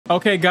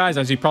Okay guys,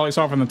 as you probably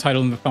saw from the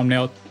title and the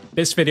thumbnail,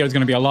 this video is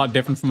going to be a lot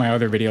different from my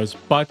other videos,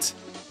 but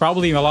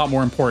probably a lot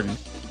more important.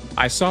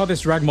 I saw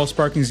this Dragon Ball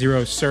Sparking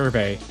Zero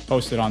survey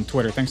posted on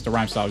Twitter, thanks to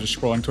Rhymestyle. I was just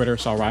scrolling Twitter,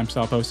 saw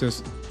Rhymestyle post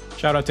this.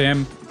 Shout out to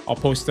him. I'll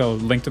post a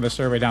link to the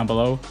survey down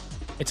below.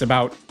 It's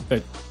about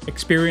the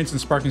experience in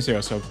Sparking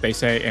Zero. So they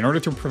say, in order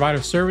to provide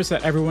a service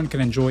that everyone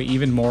can enjoy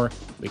even more,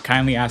 we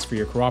kindly ask for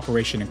your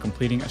cooperation in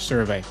completing a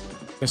survey.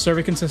 The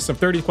survey consists of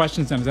 30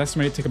 questions and is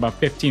estimated to take about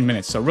 15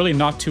 minutes, so really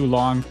not too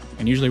long.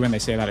 And usually when they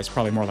say that, it's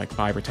probably more like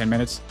 5 or 10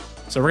 minutes.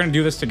 So we're going to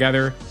do this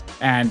together.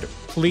 And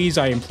please,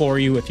 I implore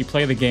you, if you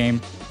play the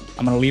game,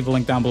 I'm going to leave the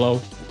link down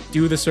below.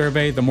 Do the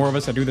survey. The more of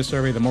us that do the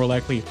survey, the more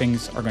likely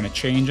things are going to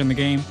change in the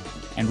game.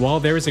 And while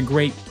there is a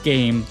great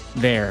game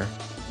there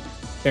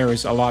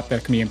is a lot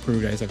that can be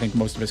improved, as I think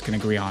most of us can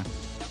agree on.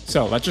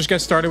 So let's just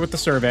get started with the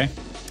survey.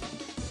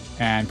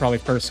 And probably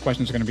first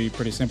questions are going to be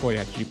pretty simple.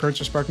 Yeah, did you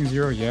purchase Sparking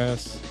Zero?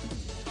 Yes.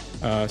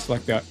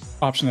 Select the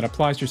option that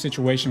applies to your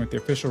situation with the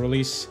official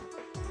release.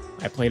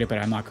 I played it, but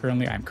I'm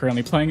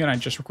currently playing it. I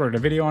just recorded a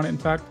video on it, in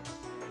fact.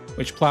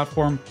 Which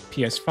platform?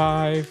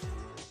 PS5.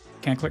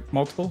 Can't click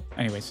multiple.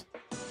 Anyways.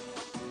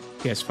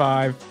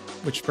 PS5.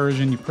 Which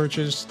version you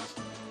purchased?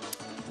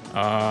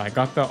 I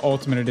got the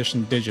Ultimate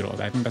Edition Digital.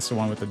 I think that's the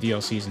one with the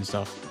DLCs and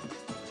stuff.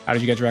 How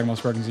did you get Dragon Ball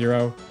Sparking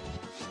Zero?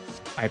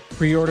 I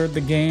pre-ordered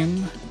the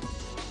game.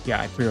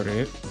 Yeah, I pre-ordered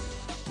it.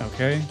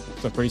 Okay,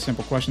 so pretty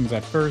simple questions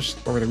at first.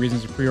 What were the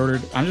reasons you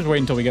pre-ordered? I'm just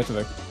waiting until we get to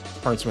the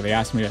parts where they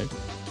asked me to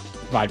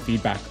provide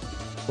feedback.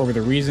 What were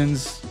the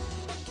reasons?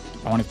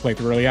 I wanted to play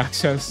through early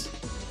access.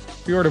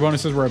 Pre-order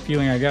bonuses were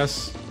appealing, I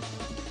guess.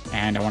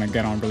 And I want to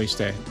get on release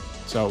day.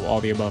 So all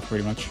the above,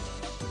 pretty much.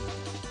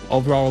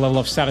 Overall level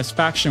of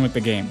satisfaction with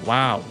the game.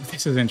 Wow,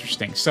 this is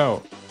interesting.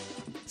 So,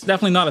 it's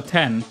definitely not a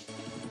 10.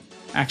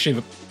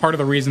 Actually, part of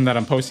the reason that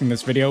I'm posting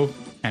this video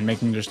and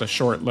making just a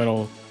short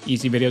little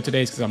easy video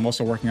today is because I'm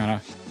also working on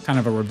a kind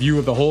of a review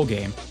of the whole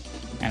game.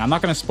 And I'm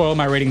not going to spoil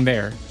my rating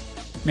there.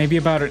 Maybe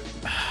about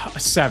a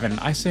 7.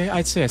 I'd say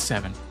a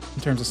 7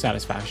 in terms of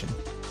satisfaction.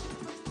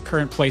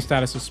 Current play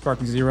status of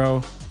Sparking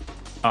Zero.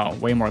 Oh,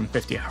 way more than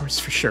 50 hours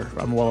for sure.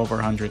 I'm well over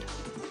 100.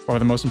 What are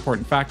the most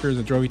important factors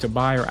that drove you to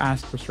buy or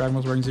ask for Dragon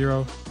Ball Sparking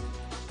Zero?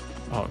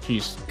 Oh,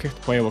 geez.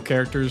 Playable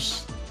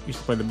characters. Used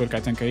to play the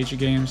Budokai Tenkaichi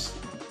games.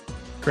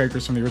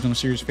 Characters from the original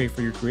series Fate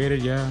for You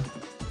created, yeah.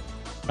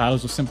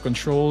 Battles with simple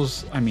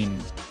controls. I mean,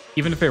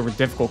 even if they were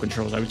difficult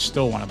controls, I would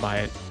still want to buy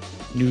it.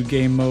 New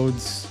game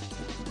modes.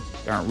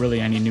 There aren't really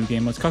any new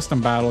game modes.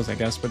 Custom battles, I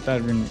guess, but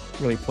that didn't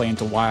really play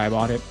into why I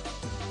bought it.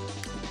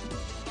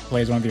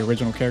 Plays one of the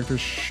original characters,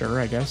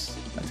 sure, I guess.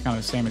 That's kind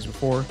of the same as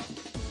before.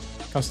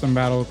 Custom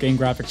battle, game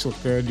graphics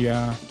look good,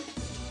 yeah.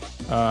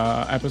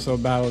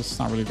 Episode battles,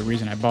 not really the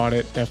reason I bought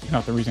it. Definitely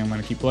not the reason I'm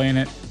going to keep playing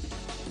it.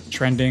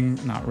 Trending,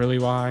 not really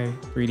why.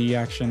 3D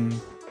action,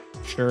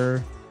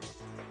 sure.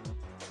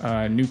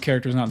 New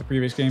characters not in the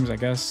previous games, I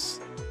guess.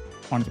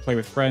 Wanted to play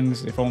with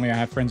friends. If only I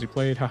had friends who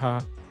played,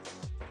 haha.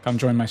 Come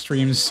join my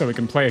streams so we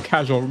can play a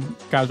casual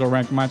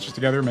ranked matches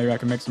together. Maybe I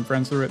can make some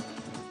friends through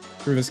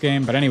this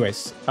game. But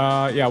anyways,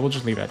 yeah, we'll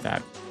just leave it at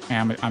that.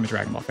 And I'm a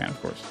Dragon Ball fan,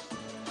 of course.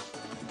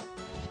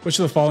 Which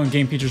of the following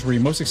game features were you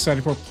most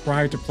excited for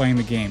prior to playing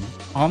the game?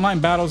 Online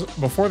battles,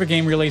 before the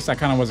game released, I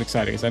kind of was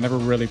excited because I never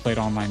really played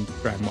online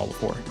Dragon Ball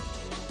before.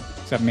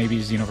 Except maybe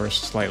Xenoverse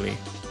slightly.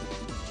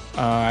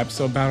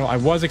 Episode battle, I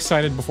was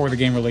excited before the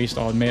game released,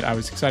 I'll admit. I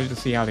was excited to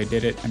see how they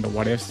did it and the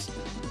what ifs.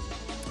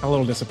 A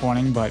little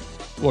disappointing, but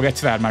we'll get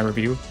to that in my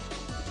review.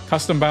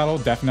 Custom battle,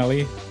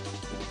 definitely.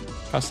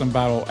 Custom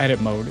battle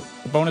edit mode.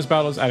 The bonus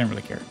battles, I didn't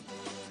really care.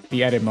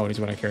 The edit mode is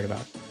what I cared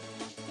about.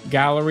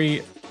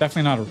 Gallery,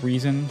 definitely not a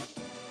reason.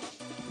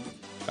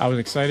 I was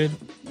excited,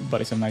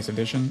 but it's a nice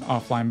addition.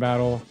 Offline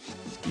battle.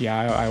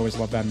 Yeah, I always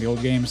loved that in the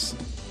old games.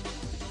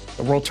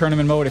 The World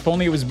Tournament mode, if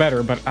only it was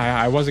better, but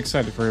I was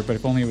excited for it, but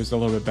if only it was a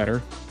little bit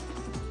better.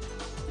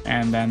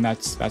 And then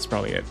that's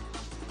probably it.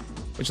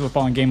 Which of the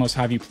following game modes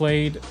have you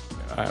played?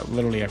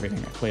 Literally everything.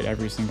 I played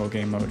every single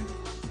game mode.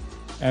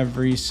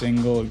 Every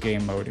single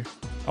game mode.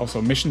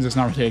 Also, missions is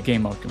not really a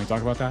game mode. Can we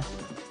talk about that?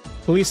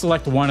 Please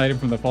select one item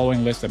from the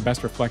following list that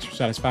best reflects your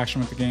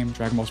satisfaction with the game.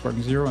 Dragon Ball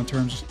Sparking Zero in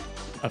terms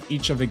of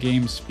each of the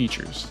game's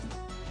features.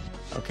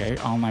 Okay,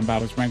 online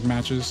battles, ranked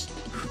matches.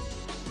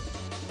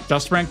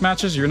 Just ranked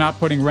matches? You're not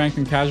putting ranked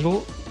and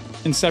casual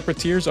in separate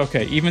tiers?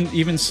 Okay,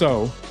 even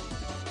so,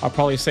 I'll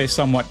probably say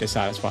somewhat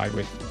dissatisfied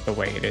with the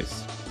way it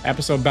is.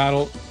 Episode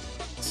battle,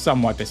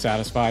 somewhat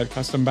dissatisfied.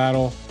 Custom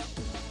battle,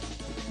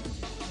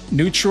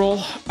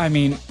 neutral. I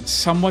mean,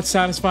 somewhat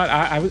satisfied.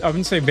 I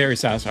wouldn't say very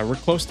satisfied. We're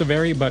close to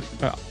very, but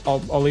I'll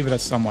leave it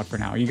at somewhat for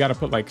now. You got to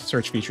put like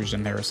search features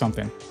in there or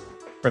something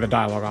for the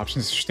dialogue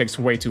options. It just takes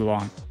way too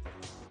long.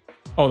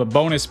 Oh, the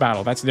bonus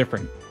battle, that's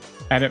different.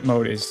 Edit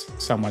mode is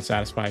somewhat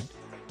satisfied.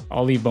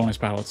 I'll leave bonus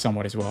battle at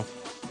somewhat as well.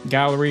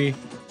 Gallery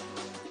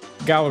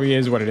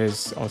is what it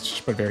is. I'll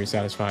just put very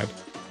satisfied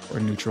or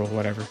neutral,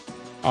 whatever.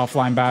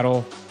 Offline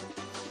battle,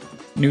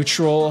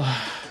 neutral.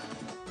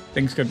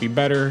 Things could be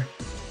better.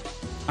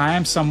 I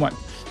am somewhat...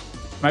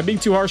 Am I being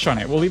too harsh on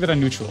it? We'll leave it at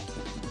neutral.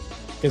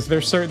 Because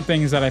there's certain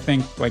things that I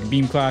think, like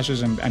beam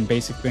clashes and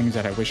basic things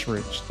that I wish were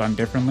just done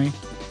differently.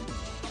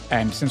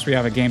 And since we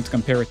have a game to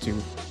compare it to,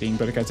 being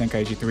Budokai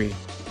Tenkaichi 3,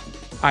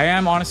 I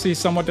am honestly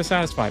somewhat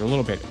dissatisfied a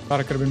little bit.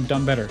 Thought it could have been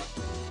done better.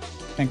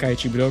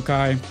 Tenkaichi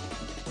Budokai,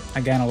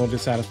 again, a little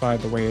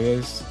dissatisfied the way it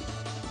is,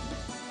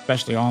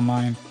 especially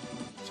online.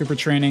 Super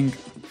Training,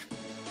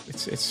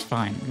 it's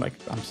fine. Like,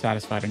 I'm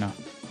satisfied enough.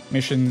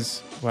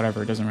 Missions,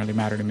 whatever, it doesn't really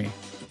matter to me.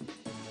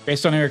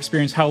 Based on your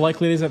experience, how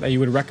likely is it that you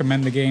would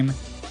recommend the game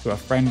to a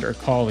friend or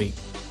colleague?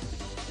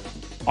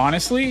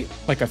 Honestly,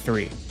 like a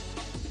 3.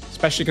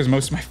 Especially because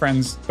most of my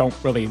friends don't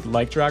really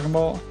like Dragon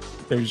Ball.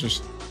 There's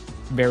just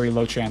very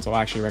low chance I'll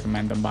actually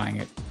recommend them buying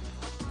it.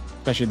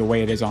 Especially the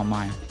way it is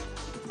online.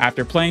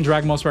 After playing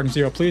Dragon Ball Sparking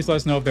Zero, please let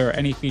us know if there are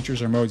any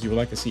features or modes you would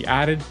like to see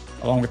added,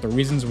 along with the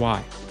reasons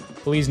why.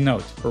 Please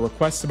note, for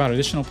requests about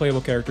additional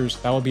playable characters,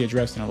 that will be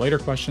addressed in a later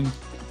question,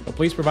 but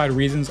please provide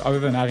reasons other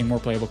than adding more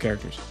playable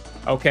characters.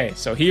 Okay,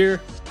 so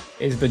here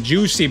is the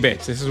juicy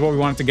bits. This is what we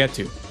wanted to get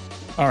to.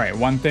 Alright,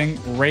 one thing,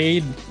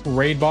 raid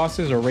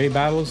bosses or raid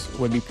battles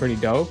would be pretty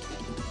dope.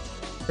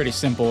 Pretty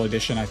simple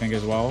addition, I think,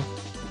 as well.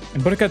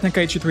 In Budokai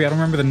Tenkaichi 3, I don't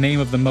remember the name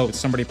of the mode.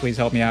 Somebody please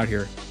help me out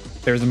here.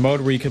 There's a mode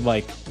where you could,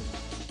 like,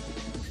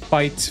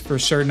 fight for a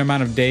certain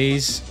amount of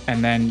days,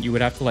 and then you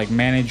would have to, like,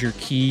 manage your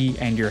ki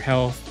and your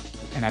health.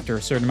 And after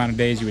a certain amount of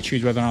days, you would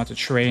choose whether or not to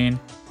train,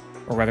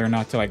 or whether or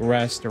not to, like,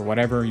 rest, or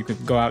whatever. You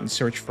could go out and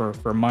search for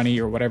money,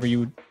 or whatever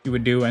you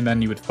would do, and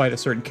then you would fight a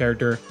certain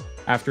character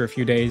after a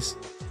few days,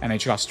 and they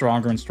just got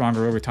stronger and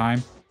stronger over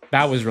time.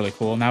 That was really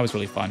cool, and that was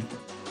really fun.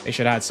 They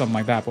should add something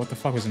like that, but what the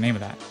fuck was the name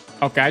of that?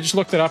 Okay, I just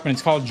looked it up, and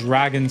it's called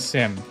Dragon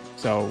Sim.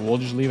 So we'll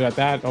just leave it at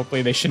that.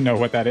 Hopefully they should know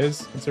what that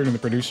is, considering the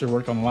producer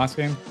worked on the last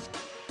game.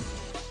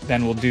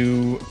 Then we'll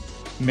do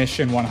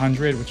Mission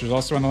 100, which was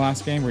also in the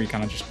last game, where you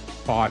kind of just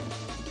fought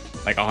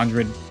like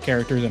 100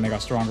 characters and they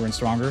got stronger and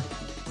stronger.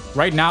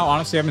 Right now,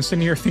 honestly, I've been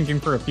sitting here thinking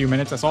for a few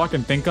minutes. That's all I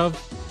can think of.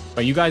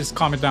 But you guys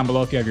comment down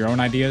below if you have your own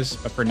ideas.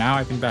 But for now,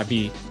 I think that'd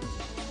be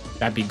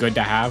good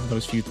to have,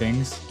 those few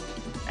things.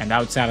 And that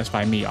would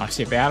satisfy me.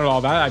 Honestly, if they added all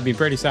that, I'd be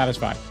pretty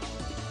satisfied.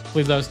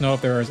 Please let us know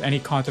if there is any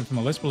content from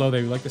the list below that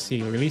you'd like to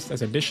see released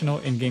as additional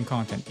in-game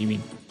content. Do you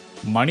mean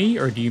money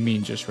or do you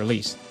mean just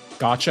released?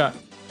 Gotcha.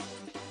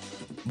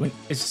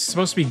 It's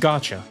supposed to be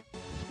gotcha.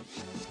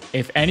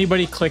 If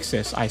anybody clicks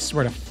this, I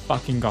swear to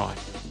fucking God,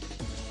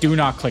 do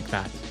not click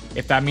that.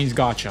 If that means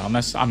gotcha,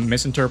 unless I'm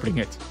misinterpreting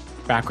it.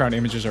 Background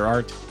images or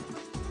art.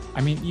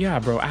 I mean, yeah,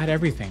 bro, add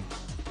everything.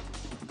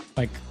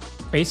 Like,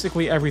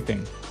 basically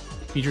everything.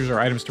 Features or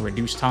items to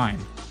reduce time.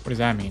 What does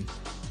that mean?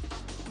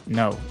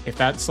 No. If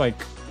that's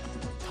like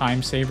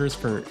time savers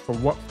for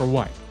what? For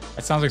what?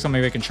 That sounds like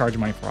something they can charge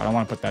money for. I don't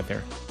want to put that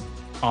there.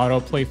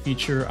 Autoplay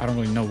feature. I don't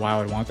really know why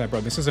I would want that,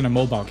 bro. This isn't a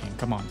mobile game.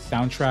 Come on.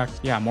 Soundtrack.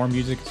 Yeah, more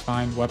music is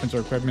fine. Weapons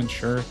or equipment,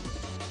 sure.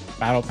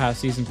 Battle Pass,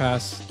 Season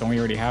Pass. Don't we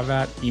already have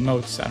that?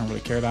 Emotes. I don't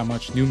really care that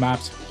much. New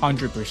maps,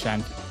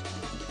 100%.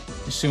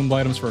 Consumed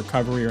items for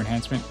recovery or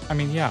enhancement. I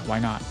mean, yeah, why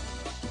not?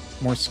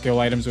 More skill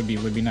items would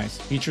be nice.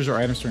 Features or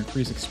items to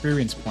increase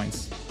experience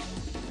points.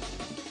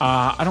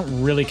 I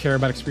don't really care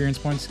about experience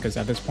points because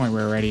at this point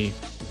we're already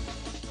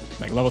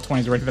like level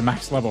 20 is already the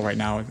max level right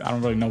now. I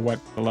don't really know what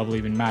the level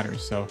even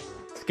matters. So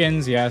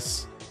skins,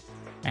 yes,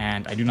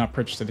 and I do not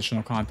purchase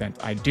additional content.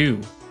 I do.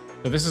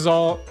 So this is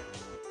all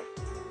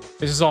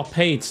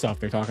paid stuff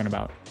they're talking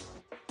about.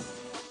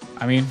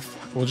 I mean,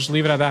 we'll just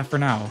leave it at that for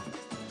now.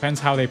 Depends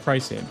how they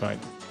price it, but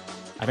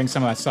I think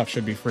some of that stuff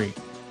should be free.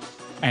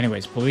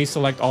 Anyways, please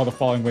select all the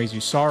following ways you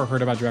saw or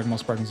heard about Dragon Ball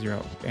Sparking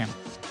Zero. Damn,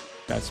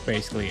 that's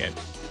basically it.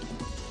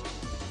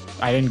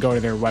 I didn't go to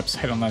their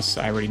website unless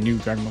I already knew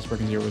Dragon Ball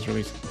Sparking Zero was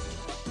released.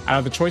 Out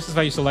of the choices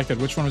that you selected,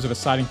 which one was a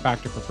deciding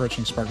factor for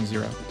purchasing Sparking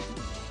Zero?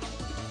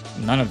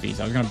 None of these.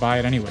 I was going to buy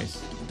it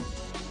anyways.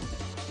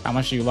 How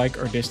much do you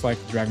like or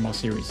dislike the Dragon Ball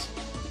series?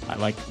 I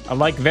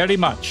like very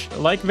much. I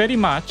like very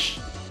much.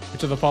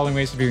 Which of the following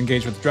ways have you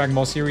engaged with the Dragon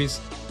Ball series?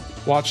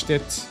 Watched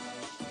it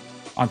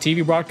on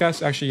TV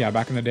broadcast? Actually, yeah,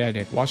 back in the day I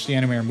did. Watched the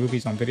anime or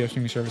movies on video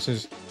streaming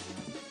services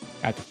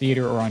at the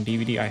theater or on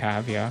DVD? I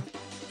have, yeah.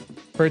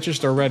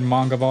 Purchased or read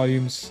manga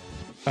volumes?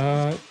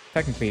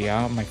 Technically,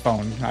 yeah, on my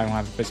phone. I don't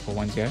have the physical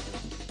ones yet.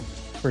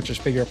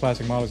 Purchased figure or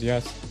plastic models?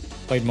 Yes.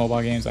 Played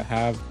mobile games? I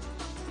have.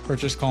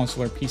 Purchased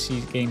console or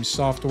PC game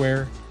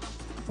software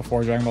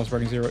before Dragon Ball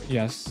Sparking Zero?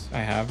 Yes, I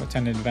have.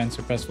 Attended events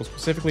or festivals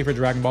specifically for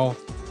Dragon Ball?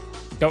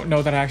 Don't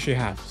know that I actually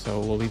have, so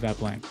we'll leave that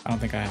blank. I don't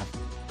think I have.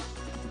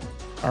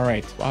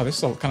 Alright, wow,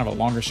 this is kind of a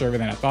longer survey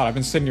than I thought. I've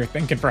been sitting here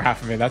thinking for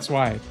half of it. That's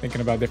why,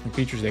 thinking about different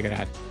features they could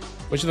add.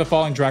 Which of the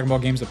following Dragon Ball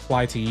games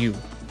apply to you?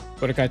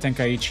 Budokai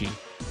Tenkaichi.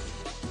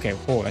 Okay,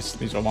 whoa,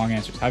 these are long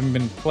answers. Haven't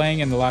been playing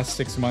in the last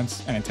 6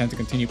 months and intend to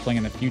continue playing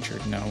in the future?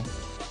 No.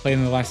 Played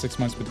in the last 6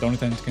 months but don't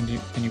intend to continue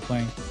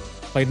playing?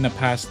 Played in the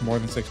past more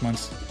than 6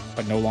 months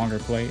but no longer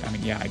play? I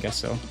mean, yeah, I guess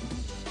so.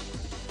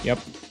 Yep.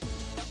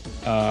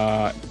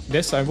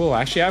 This I will.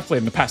 Actually, I've played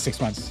in the past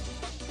 6 months.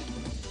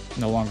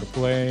 No longer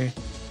play.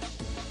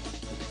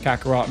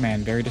 Kakarot,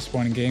 man, very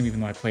disappointing game, even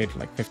though I played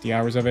like 50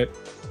 hours of it.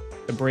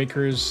 The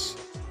Breakers,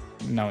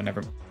 no,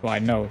 never. Well, I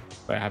know,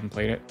 but I haven't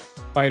played it.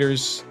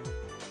 Fighters,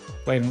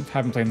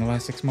 haven't played in the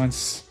last 6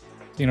 months.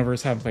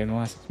 Xenoverse, haven't played in the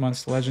last 6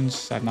 months.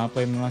 Legends, I've not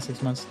played in the last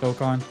 6 months.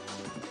 Dokkan.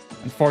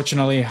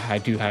 Unfortunately, I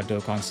do have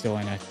Dokkan still,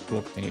 and I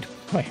will continue to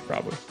play,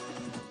 probably.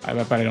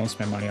 But I don't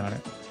spend money on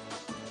it.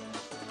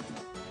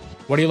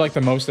 What do you like the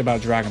most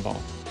about Dragon Ball?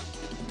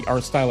 The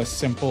art style is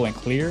simple and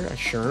clear,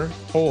 sure.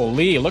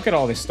 Holy, look at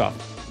all this stuff.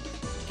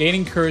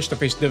 Gaining courage to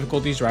face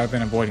difficulties rather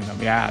than avoiding them.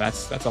 Yeah,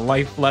 that's a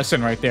life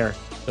lesson right there.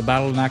 The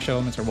battle and action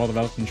elements are well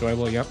developed and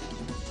enjoyable, yep.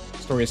 The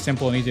story is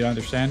simple and easy to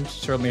understand.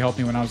 Certainly helped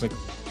me when I was like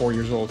 4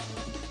 years old.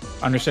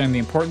 Understanding the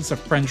importance of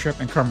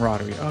friendship and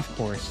camaraderie, of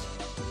course.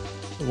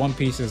 The One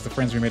Piece is the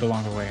friends we made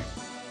along the way.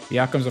 The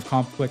outcomes of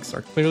conflicts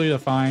are clearly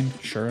defined,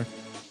 sure.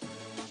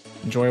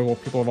 Enjoyable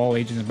people of all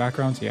ages and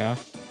backgrounds, yeah.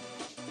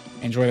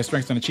 Enjoy the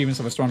strengths and achievements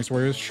of the strongest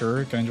warriors,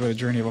 sure. Can enjoy the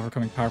journey of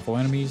overcoming powerful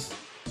enemies,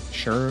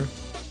 sure.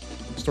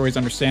 The story is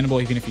understandable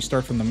even if you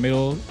start from the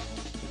middle,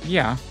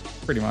 yeah,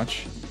 pretty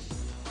much.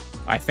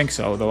 I think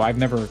so, though I've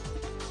never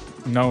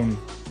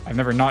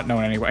not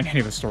known any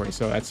of the story,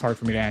 so that's hard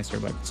for me to answer,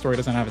 but the story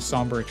doesn't have a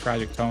somber or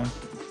tragic tone.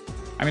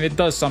 I mean, it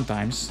does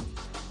sometimes.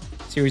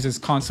 The series is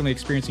constantly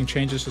experiencing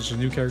changes such as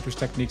new characters,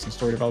 techniques, and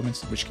story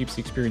developments, which keeps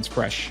the experience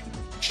fresh.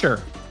 Sure,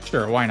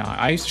 why not?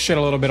 I used to shit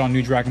a little bit on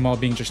New Dragon Ball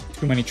being just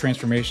too many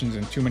transformations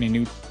and too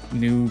many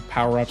new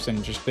power-ups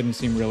and just didn't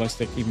seem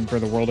realistic even for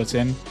the world it's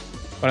in.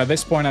 But at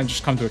this point, I've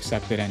just come to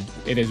accept it, and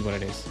it is what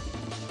it is.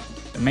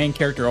 The main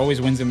character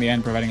always wins in the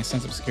end, providing a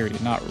sense of security.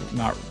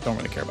 Don't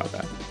really care about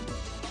that.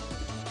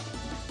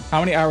 How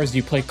many hours do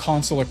you play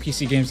console or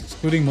PC games,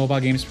 excluding mobile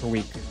games, per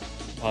week?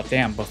 Well,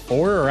 damn,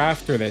 before or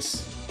after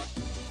this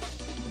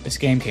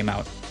game came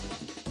out?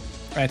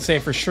 I'd say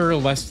for sure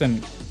less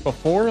than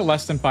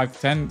 5 to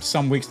 10,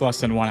 some weeks less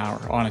than 1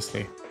 hour,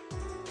 honestly.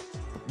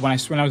 When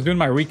I was doing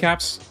my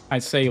recaps,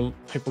 I'd say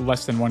like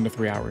less than 1 to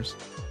 3 hours.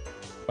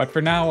 But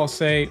for now, I'll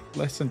say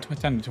less than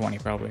 10 to 20,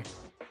 probably.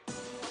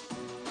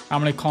 How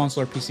many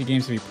console or PC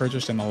games have you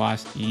purchased in the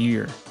last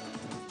year?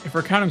 If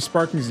we're counting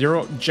Sparking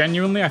Zero,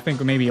 genuinely, I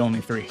think maybe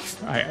only 3,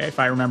 if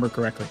I remember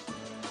correctly.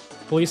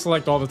 Please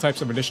select all the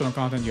types of additional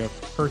content you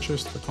have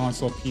purchased for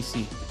console,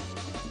 PC.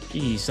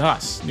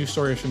 Jesus. New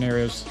story or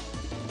scenarios.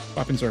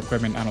 Weapons or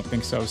equipment, I don't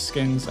think so.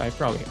 Skins, I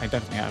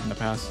definitely have in the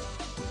past.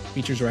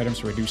 Features or items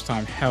to reduce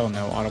time, hell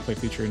no. Autoplay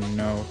feature,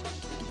 no.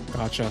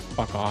 Gotcha,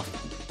 fuck off.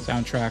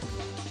 Soundtrack,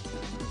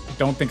 I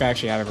don't think I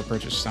actually have ever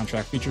purchased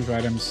soundtrack. Features or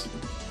items,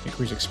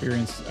 increase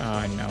experience,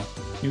 no.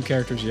 New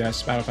characters,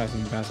 yes. Battle passes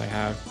in the past, I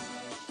have.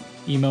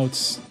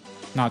 Emotes,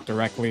 not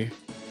directly.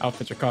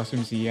 Outfits or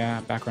costumes,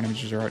 yeah. Background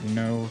images or art,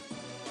 no.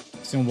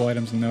 Consumable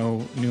items,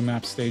 no. New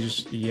map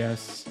stages,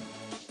 yes.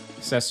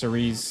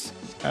 Accessories,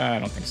 I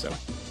don't think so.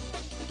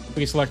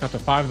 Please select up to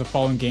 5 of the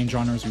following game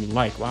genres you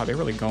like. Wow, they're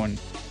really getting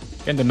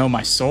to know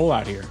my soul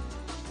out here.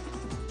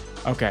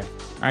 Okay.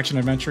 Action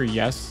adventure,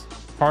 yes.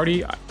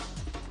 Party,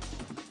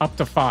 up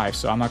to 5,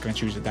 so I'm not going to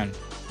choose it then.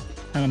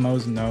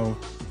 MMOs, no.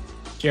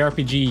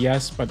 JRPG,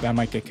 yes, but that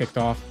might get kicked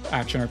off.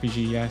 Action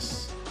RPG,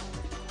 yes.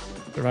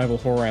 Survival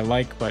horror, I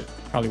like, but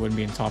probably wouldn't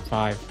be in top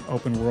 5.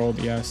 Open world,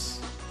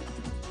 yes.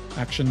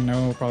 Action,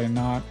 no, probably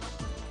not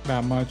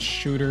that much.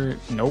 Shooter,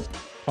 nope.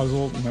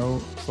 Puzzle, no.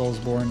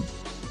 Soulsborne.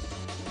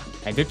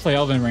 I did play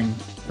Elden Ring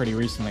pretty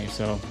recently,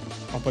 so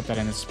I'll put that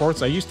in. The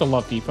sports, I used to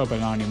love FIFA, but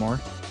not anymore.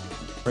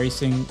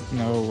 Racing,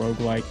 no.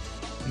 Roguelike,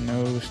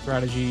 no.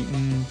 Strategy,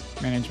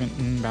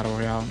 management, battle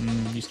royale,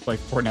 used to play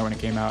Fortnite when it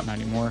came out, not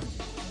anymore.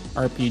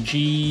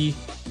 RPG,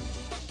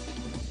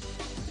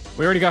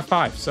 we already got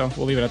 5, so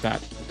we'll leave it at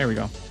that. There we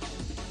go.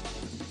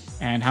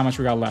 And how much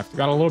we got left? We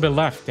got a little bit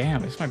left.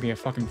 Damn, this might be a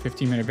fucking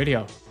 15-minute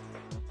video.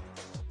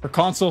 For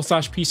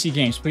console/PC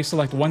games, please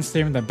select one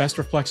statement that best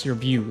reflects your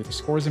view. The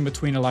scores in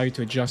between allow you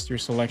to adjust your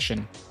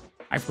selection.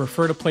 I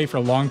prefer to play for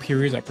long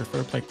periods. I prefer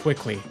to play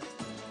quickly.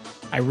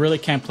 I really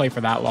can't play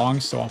for that long,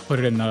 so I'll put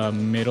it in the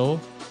middle.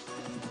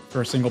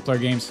 For single-player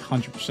games,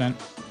 100%.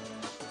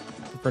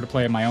 I prefer to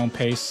play at my own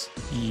pace.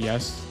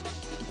 Yes.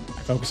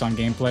 I focus on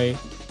gameplay.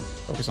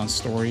 Focus on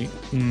story.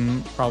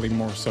 Probably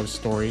more so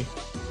story.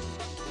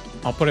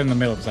 I'll put it in the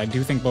middle because I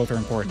do think both are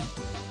important.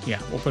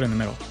 Yeah, we'll put it in the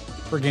middle.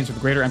 I prefer games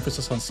with greater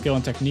emphasis on skill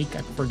and technique.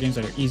 I prefer games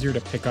that are easier to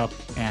pick up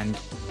and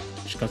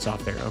just cuts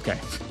off there. Okay.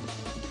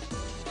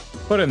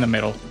 Put it in the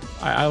middle.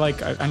 I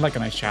like a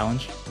nice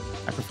challenge.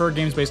 I prefer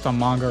games based on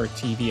manga or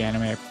TV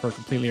anime. I prefer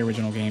completely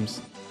original games.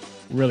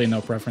 Really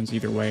no preference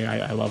either way.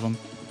 I love them.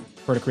 I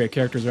prefer to create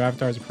characters or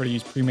avatars. I prefer to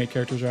use pre-made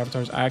characters or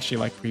avatars. I actually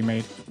like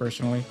pre-made,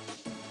 personally.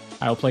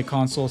 I will play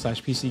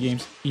console/PC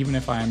games even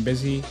if I am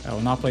busy. I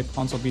will not play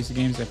console/PC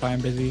games if I am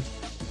busy.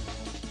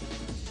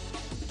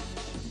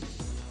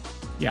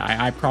 Yeah,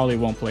 I probably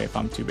won't play if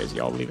I'm too busy.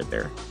 I'll leave it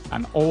there.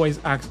 I'm always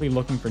actively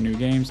looking for new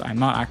games. I'm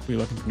not actively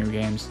looking for new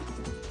games.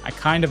 I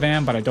kind of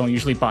am, but I don't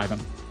usually buy them.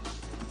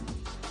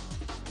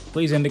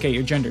 Please indicate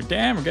your gender.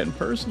 Damn, we're getting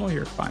personal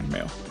here. Fine,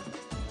 male.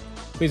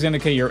 Please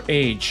indicate your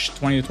age.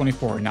 20 to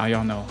 24. Now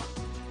y'all know.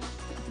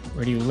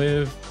 Where do you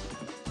live?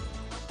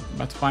 I'm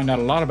about to find out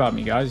a lot about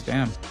me, guys.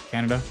 Damn,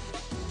 Canada.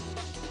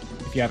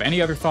 If you have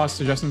any other thoughts,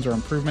 suggestions, or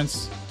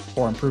improvements,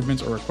 For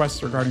improvements or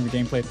requests regarding the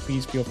gameplay,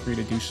 please feel free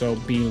to do so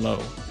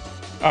below.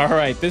 All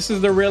right, this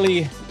is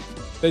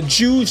the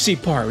juicy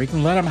part. We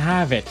can let them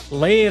have it.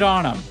 Lay it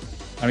on them.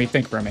 Let me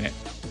think for a minute.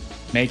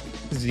 Make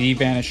Z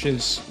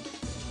vanishes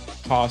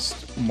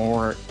cost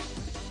more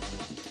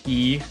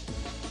E.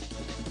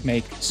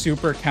 Make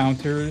super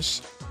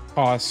counters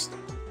cost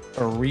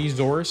a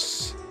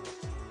resource.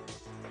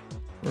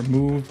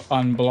 Remove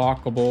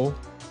unblockable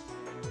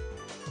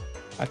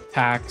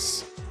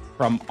attacks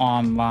from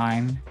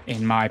online.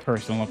 In my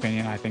personal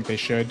opinion, I think they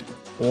should.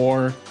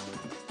 Or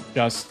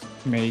just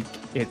make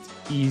it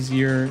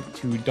easier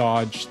to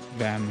dodge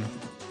them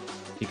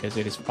because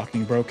it is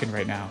fucking broken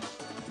right now.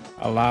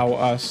 Allow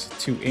us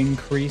to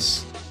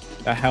increase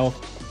the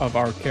health of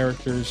our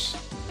characters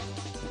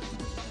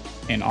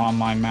in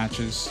online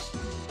matches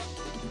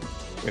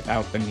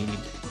without the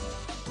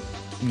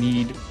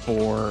need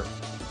for,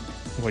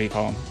 what do you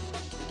call them?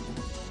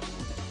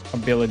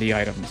 Ability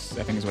items,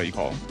 I think is what you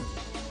call them.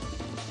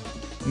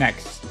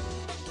 Next,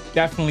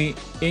 definitely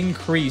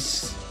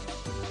increase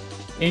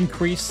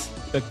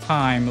the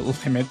time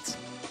limit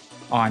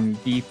on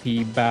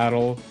DP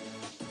battle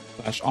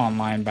 /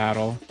 online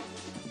battle.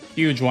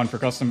 Huge one for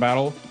custom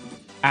battle.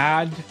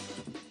 Add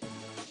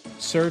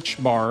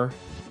search bar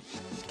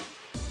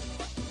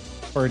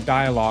for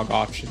dialogue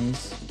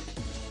options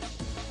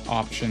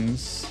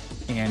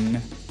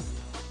in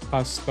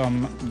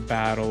custom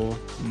battle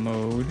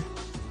mode,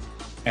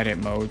 edit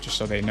mode, just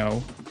so they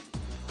know.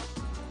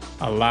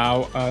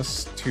 Allow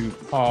us to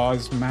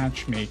pause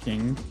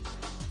matchmaking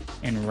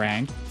in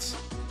ranked,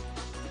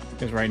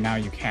 because right now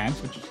you can't,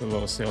 which is a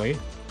little silly.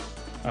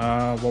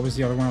 What was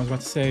the other one I was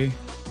about to say?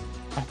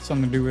 Had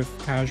something to do with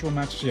casual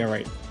matches? Yeah,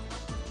 right.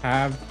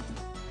 Have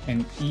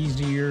an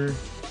easier...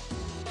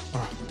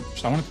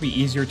 I want it to be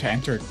easier to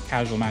enter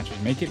casual matches.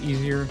 Make it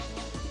easier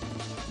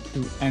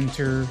to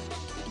enter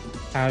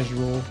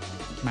casual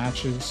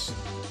matches,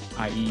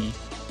 i.e.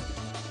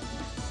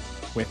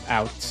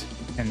 without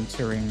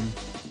entering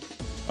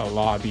a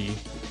lobby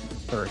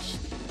first.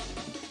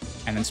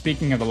 And then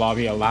speaking of the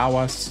lobby, allow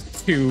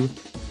us to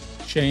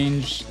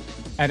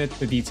edit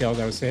the details,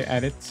 I would say,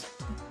 edit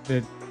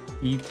the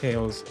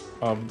details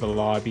of the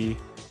lobby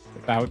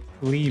without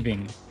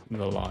leaving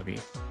the lobby.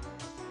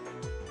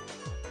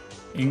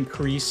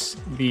 Increase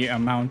the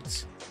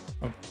amount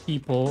of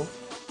people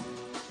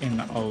in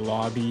a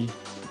lobby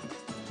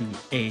to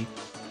 8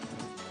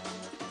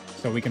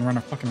 so we can run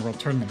a fucking world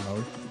tournament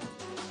mode.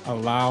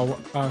 Allow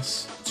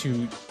us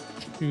to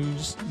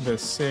choose the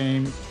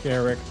same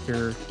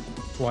character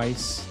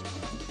twice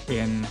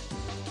in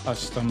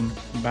custom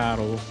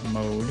battle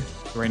mode.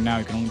 Right now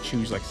you can only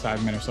choose like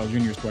Cybermen or Cell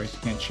Juniors twice. You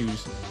can't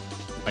choose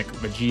like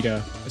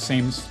Vegeta, the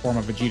same form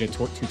of Vegeta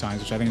two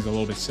times, which I think is a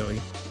little bit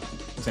silly.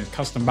 It's in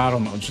custom battle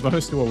mode. Just let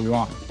us do what we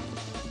want.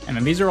 And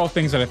then these are all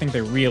things that I think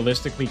they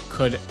realistically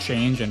could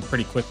change, and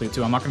pretty quickly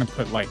too. I'm not going to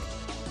put like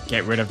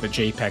get rid of the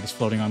JPEGs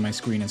floating on my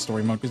screen in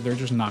story mode, because they're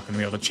just not going to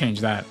be able to change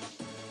that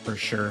for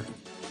sure.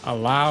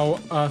 Allow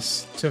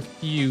us to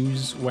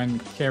fuse when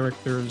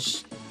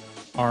characters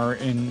are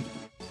in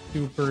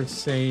Super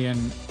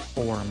Saiyan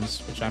forms,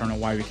 which I don't know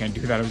why we can't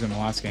do that. It was in the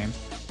last game.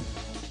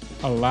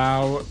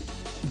 Allow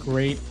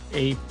Great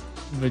Ape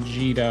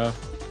Vegeta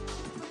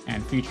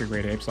and future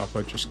Great Apes, I'll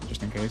put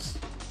just in case,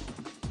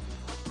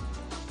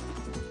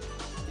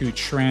 to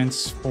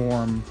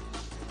transform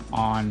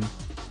on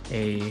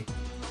a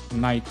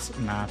night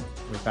map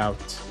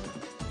without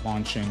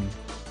launching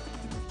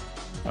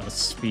a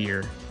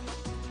sphere.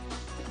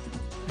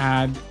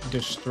 Add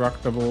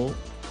destructible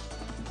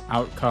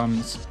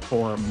outcomes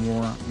for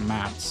more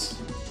maps,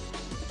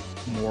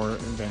 more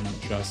than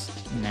just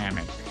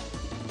Namek.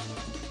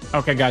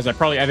 Okay guys, I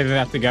probably edited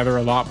that together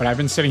a lot, but I've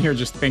been sitting here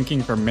just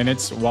thinking for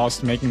minutes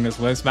whilst making this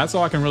list. That's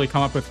all I can really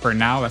come up with for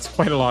now. That's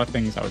quite a lot of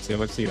things, I would say.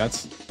 Let's see,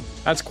 that's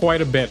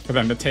quite a bit for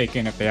them to take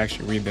in if they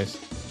actually read this.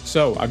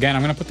 So again,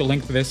 I'm going to put the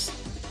link to this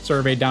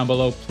survey down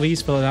below. Please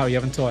fill it out. You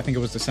have until, I think it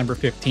was December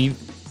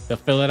 15th to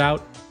fill it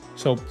out.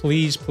 So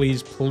please,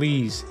 please,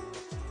 please,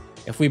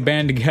 if we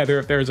band together,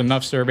 if there's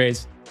enough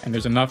surveys and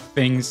there's enough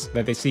things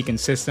that they see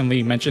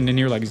consistently mentioned in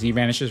here, like Z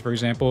vanishes, for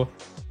example,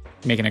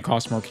 making it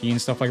cost more key and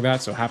stuff like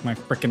that, so half my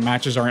freaking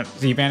matches aren't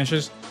Z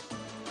vanishes,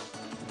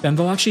 then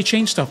they'll actually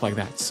change stuff like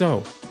that. So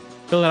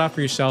fill it out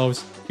for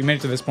yourselves. If you made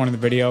it to this point in the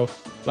video,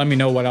 let me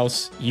know what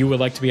else you would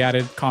like to be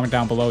added. Comment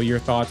down below your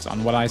thoughts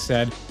on what I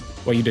said,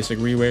 what you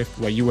disagree with,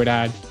 what you would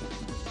add.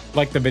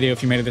 Like the video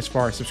if you made it this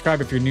far.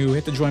 Subscribe if you're new.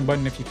 Hit the join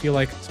button if you feel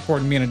like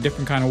supporting me in a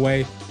different kind of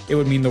way. It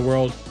would mean the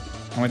world.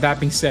 And with that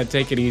being said,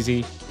 take it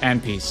easy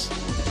and peace.